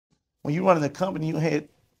When you running a company, you had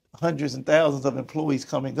hundreds and thousands of employees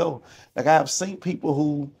come and go. Like I have seen people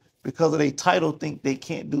who, because of their title, think they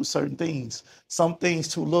can't do certain things. Some things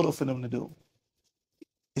too little for them to do.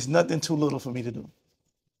 It's nothing too little for me to do.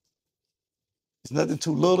 It's nothing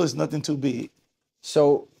too little. It's nothing too big.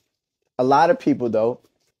 So a lot of people, though,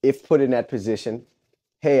 if put in that position,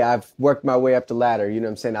 hey, I've worked my way up the ladder. You know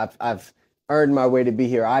what I'm saying? I've earned my way to be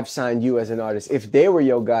here. I've signed you as an artist. If they were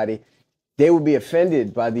Yo Gotti, they would be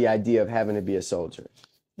offended by the idea of having to be a soldier.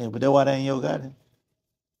 Yeah, but that's why they ain't Yo Gotti,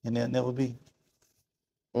 and they'll never be.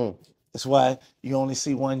 Mm. That's why you only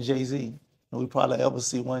see one Jay-Z, and we probably ever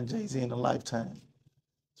see one Jay-Z in a lifetime.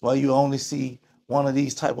 That's why you only see one of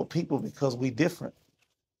these type of people, because we different,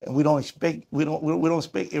 and we don't expect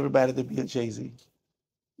everybody to be a Jay-Z.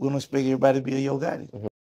 We don't expect everybody to be a Yo Gotti.